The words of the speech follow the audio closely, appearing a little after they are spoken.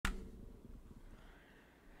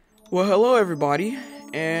Well, hello everybody,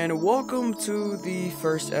 and welcome to the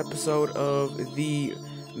first episode of the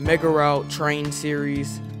Mega Route Train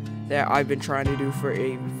series that I've been trying to do for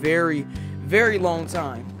a very, very long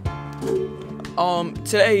time.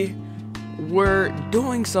 Today we're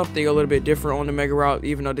doing something a little bit different on the Mega Route,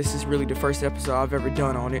 even though this is really the first episode I've ever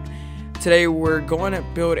done on it. Today we're going to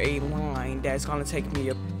build a line that's going to take me,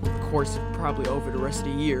 of course, probably over the rest of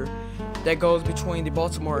the year. That goes between the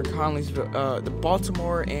Baltimore and Conleysville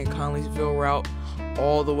route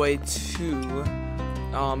all the way to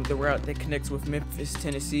the route that connects with Memphis,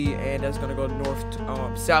 Tennessee, and that's gonna go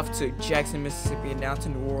south to Jackson, Mississippi, and down to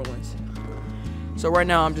New Orleans. So right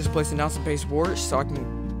now I'm just placing down some baseboards so I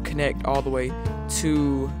can connect all the way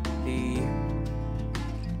to the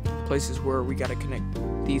places where we gotta connect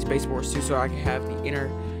these baseboards to, so I can have the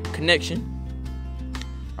inner connection.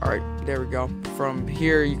 Alright, there we go. From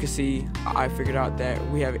here you can see I figured out that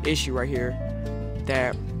we have an issue right here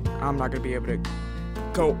that I'm not going to be able to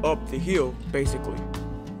go up the hill, basically.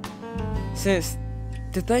 Since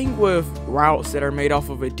the thing with routes that are made off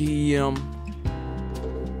of a DEM,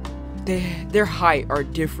 their height are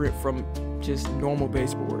different from just normal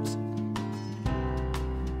baseboards.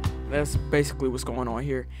 That's basically what's going on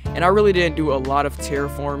here. And I really didn't do a lot of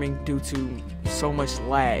terraforming due to so much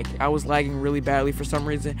lag. I was lagging really badly for some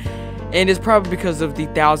reason, and it's probably because of the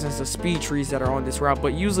thousands of speed trees that are on this route,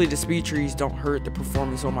 but usually the speed trees don't hurt the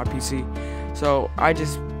performance on my PC. So I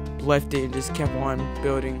just left it and just kept on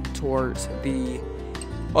building towards the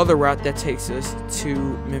other route that takes us to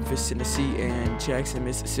Memphis, Tennessee and Jackson,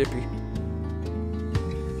 Mississippi.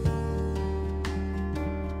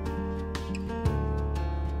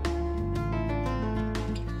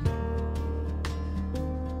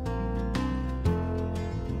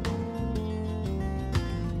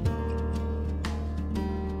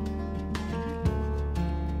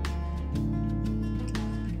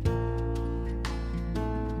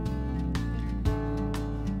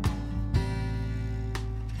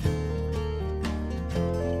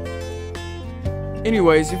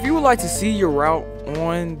 Anyways, if you would like to see your route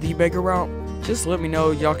on the Mega Route, just let me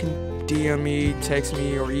know. Y'all can DM me, text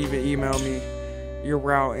me, or even email me your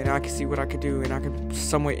route, and I can see what I could do, and I can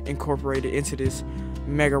somewhat incorporate it into this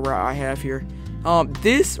Mega Route I have here.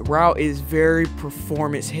 This route is very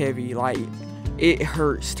performance heavy. Like, it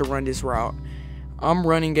hurts to run this route. I'm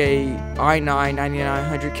running a i9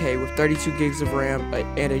 9900K with 32 gigs of RAM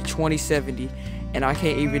and a 2070, and I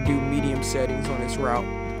can't even do medium settings on this route.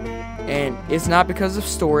 And it's not because of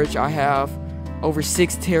storage. I have over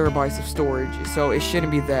 6 terabytes of storage, so it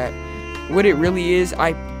shouldn't be that. What it really is,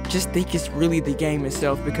 I just think it's really the game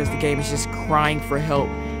itself, because the game is just crying for help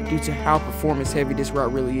due to how performance heavy this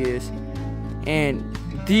route really is. And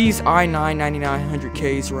these i9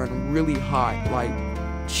 9900Ks run really hot, like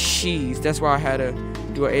cheese. That's why I had to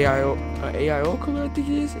do an AIO cooler, I think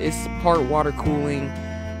it is. It's part water cooling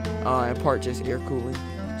and part just air cooling.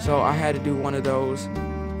 So I had to do one of those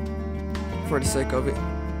for the sake of it.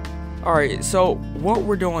 Alright, so what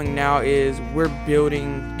we're doing now is we're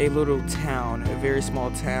building a little town, a very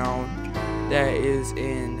small town that is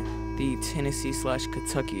in the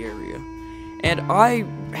Tennessee/Kentucky area. And I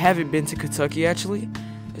haven't been to Kentucky actually,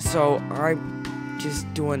 so I'm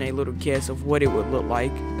just doing a little guess of what it would look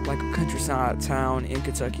like a countryside town in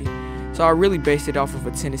Kentucky. So I really based it off of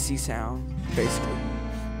a Tennessee sound, basically.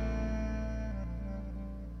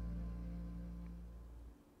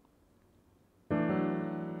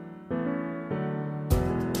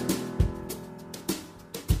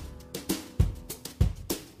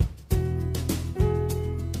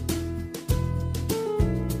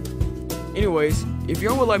 Anyways, if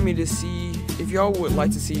y'all would like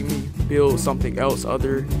to see me build something else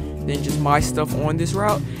other than just my stuff on this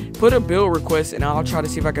route, put a build request and I'll try to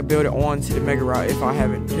see if I can build it onto the Mega Route if I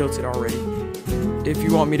haven't built it already. If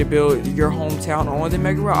you want me to build your hometown on the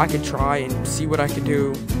Mega Route, I could try and see what I could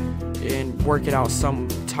do and work it out some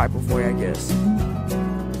type of way, I guess.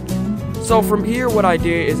 So from here, what I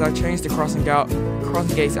did is I changed the crossing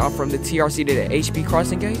gates out from the TRC to the HP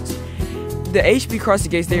crossing gates. The HP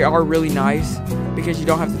crossing gates, they are really nice because you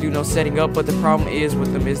don't have to do no setting up, but the problem is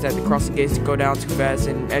with them is that the crossing gates go down too fast,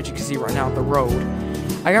 and as you can see right now, the road.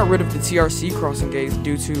 I got rid of the TRC crossing gates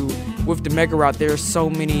due to, with the Mega Route, there are so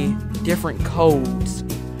many different codes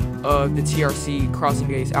of the TRC crossing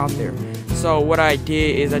gates out there. So what I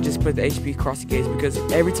did is I just put the HP crossing gates, because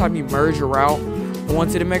every time you merge a route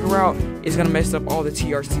onto the Mega Route, it's going to mess up all the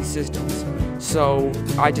TRC systems. So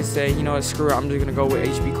I just say, you know what, screw it, I'm just going to go with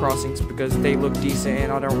HP crossings because they look decent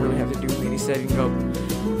and I don't really have to do any setting up.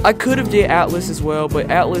 I could have did Atlas as well,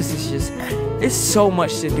 but Atlas is just, it's so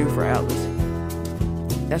much to do for Atlas.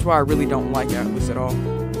 That's why I really don't like Atlas at all.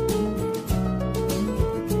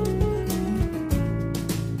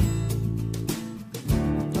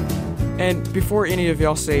 And before any of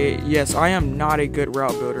y'all say it, yes, I am not a good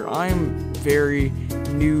route builder. I am very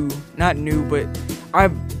new, not new, but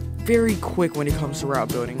I'm very quick when it comes to route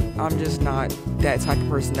building. I'm just not that type of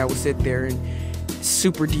person that would sit there and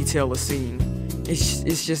super detail a scene.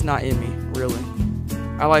 It's just not in me, really.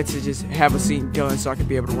 I like to just have a scene done so I can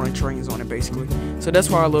be able to run trains on it, basically. So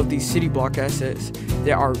that's why I love these city block assets.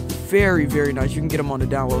 They are very, very nice. You can get them on the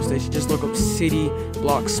download station. Just look up city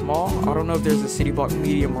block small. I don't know if there's a city block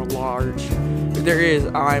medium or large. If there is,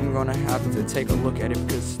 I'm gonna have to take a look at it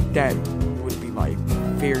because that would be like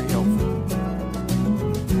very helpful.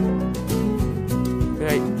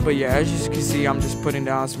 But yeah, as you can see, I'm just putting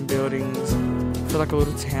down some buildings for like a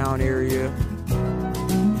little town area.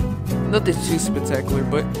 Nothing too spectacular,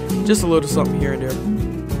 but just a little something here and there.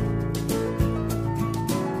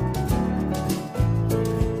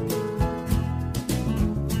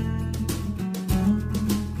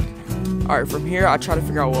 Alright, from here I try to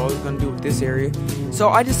figure out what I was going to do with this area. So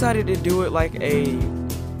I decided to do it like a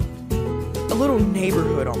little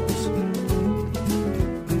neighborhood almost.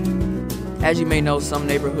 As you may know, some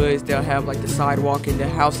neighborhoods, they'll have like the sidewalk and the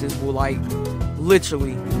houses will like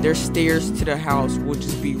literally, their stairs to the house will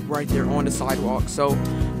just be right there on the sidewalk. So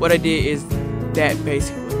what I did is that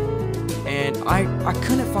basically. And I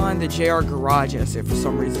couldn't find the JR garage asset for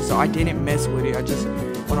some reason, so I didn't mess with it. I just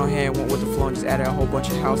went on ahead and went with the flow and just added a whole bunch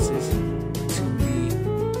of houses to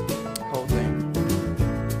the whole thing.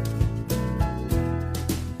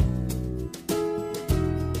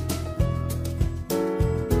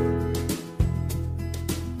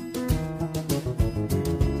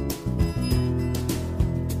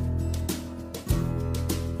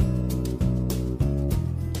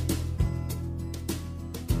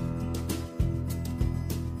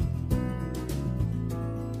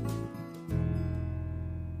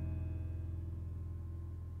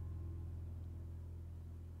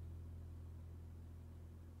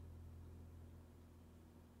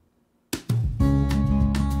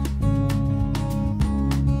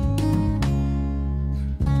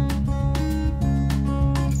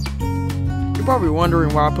 You're probably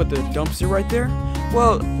wondering why I put the dumpster right there.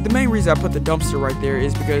 Well, the main reason I put the dumpster right there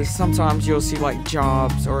is because sometimes you'll see like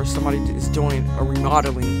jobs or somebody is doing a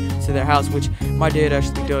remodeling to their house, which my dad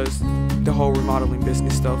actually does the whole remodeling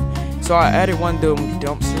business stuff. So I added one of them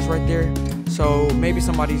dumpsters right there. So maybe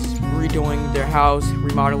somebody's redoing their house,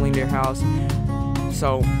 remodeling their house.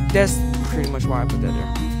 So that's pretty much why I put that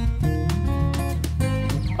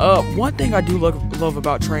there. One thing I do love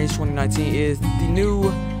about Trainz 2019 is the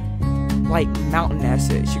new like mountain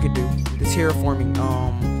assets you could do, the terraforming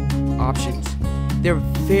options. They're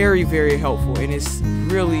very, very helpful, and it's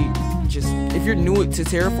really just, if you're new to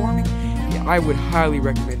terraforming, yeah, I would highly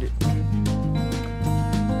recommend it.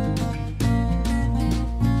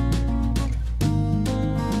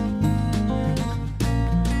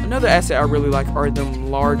 Another asset I really like are them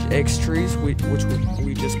large X trees, which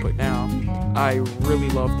we just put down. I really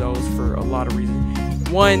love those for a lot of reasons.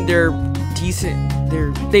 One, they're decent.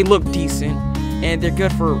 They look decent, and they're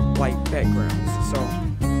good for like backgrounds. So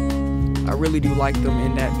I really do like them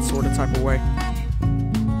in that sort of type of way.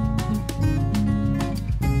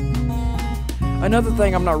 Another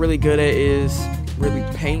thing I'm not really good at is really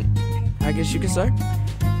paint, I guess you could say.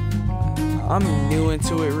 I'm new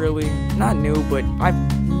into it, really. Not new, but I've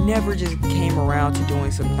never just came around to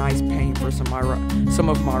doing some nice paint for some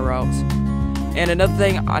of my routes. And another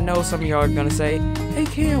thing, I know some of y'all are gonna say, hey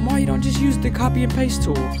Cam, why you don't just use the copy and paste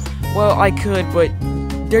tool? Well, I could, but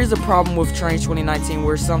there's a problem with Trainz 2019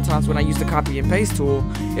 where sometimes when I use the copy and paste tool,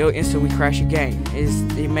 it'll instantly crash a game.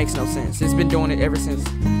 It makes no sense. It's been doing it ever since.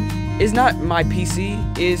 It's not my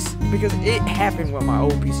PC, it's because it happened with my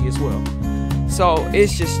old PC as well. So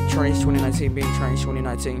it's just Trainz 2019 being Trainz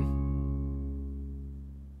 2019.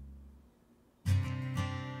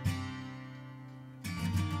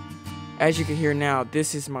 As you can hear now,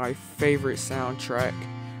 this is my favorite soundtrack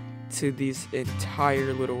to these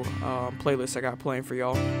entire little playlists I got playing for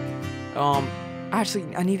y'all.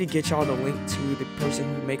 Actually, I need to get y'all the link to the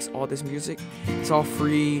person who makes all this music. It's all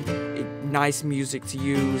free, nice music to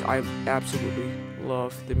use. I absolutely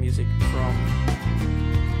love the music from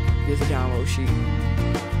this download sheet.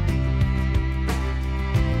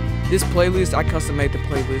 This playlist, I custom made the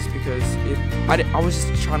playlist because I was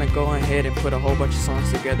just trying to go ahead and put a whole bunch of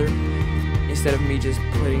songs together instead of me just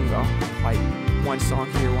putting like one song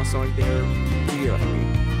here, one song there. You know what I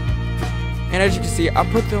mean? And as you can see, I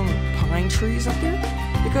put them pine trees up there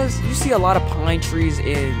because you see a lot of pine trees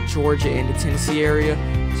in Georgia and the Tennessee area.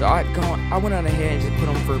 So I went on ahead and just put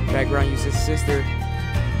them for background uses since they're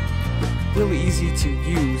really easy to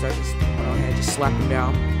use. I just went ahead and just slap them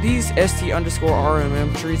down. These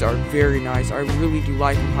ST_RMM trees are very nice. I really do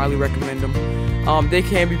like them, highly recommend them. They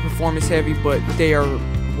can be performance heavy, but they are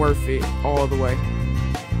worth it all the way.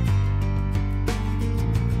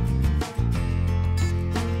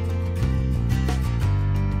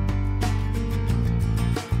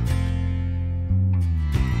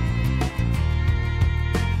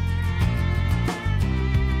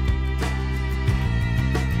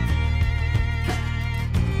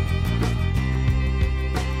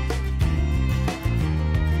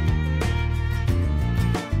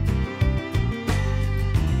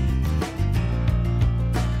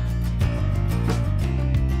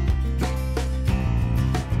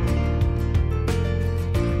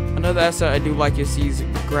 Another asset I do like is these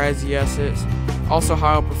grassy assets, also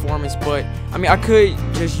high on performance, but I mean I could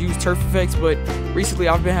just use turf effects, but recently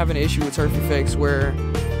I've been having an issue with turf effects where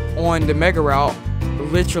on the mega route,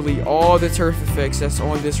 literally all the turf effects that's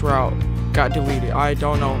on this route got deleted. I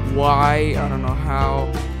don't know why, I don't know how,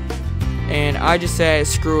 and I just said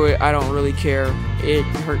screw it, I don't really care. It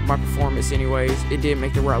hurt my performance anyways. It did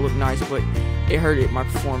make the route look nice, but it hurted my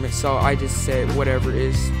performance, so I just said whatever it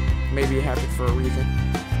is, maybe it happened for a reason.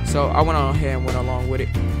 So I went on ahead and went along with it.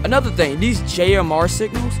 Another thing, these JMR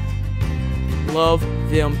signals, love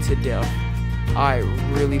them to death. I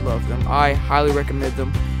really love them. I highly recommend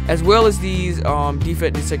them. As well as these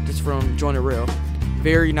defect detectors from Jointed Rail.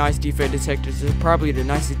 Very nice defect detectors. They're probably the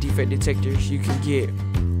nicest defect detectors you can get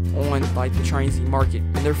on like the Trainz market.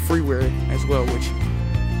 And they're freeware as well, which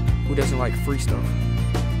who doesn't like free stuff?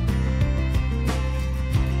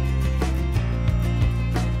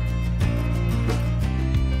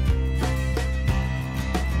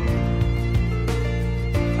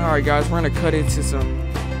 Alright guys, we're going to cut into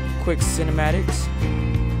some quick cinematics.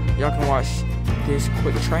 Y'all can watch this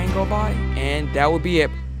quick train go by, and that will be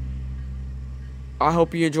it. I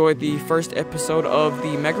hope you enjoyed the first episode of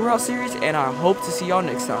the Mega Route series, and I hope to see y'all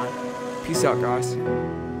next time. Peace out guys.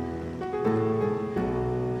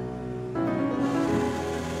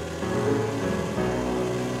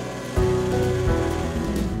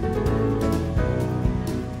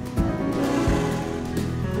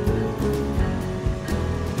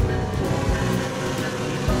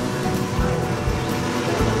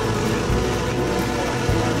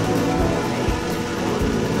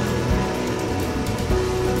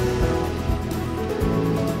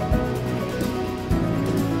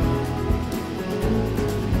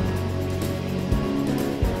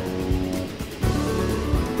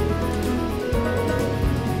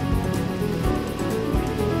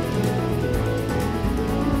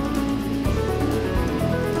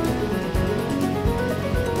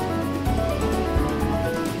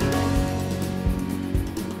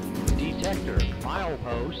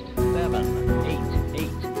 Milepost 7.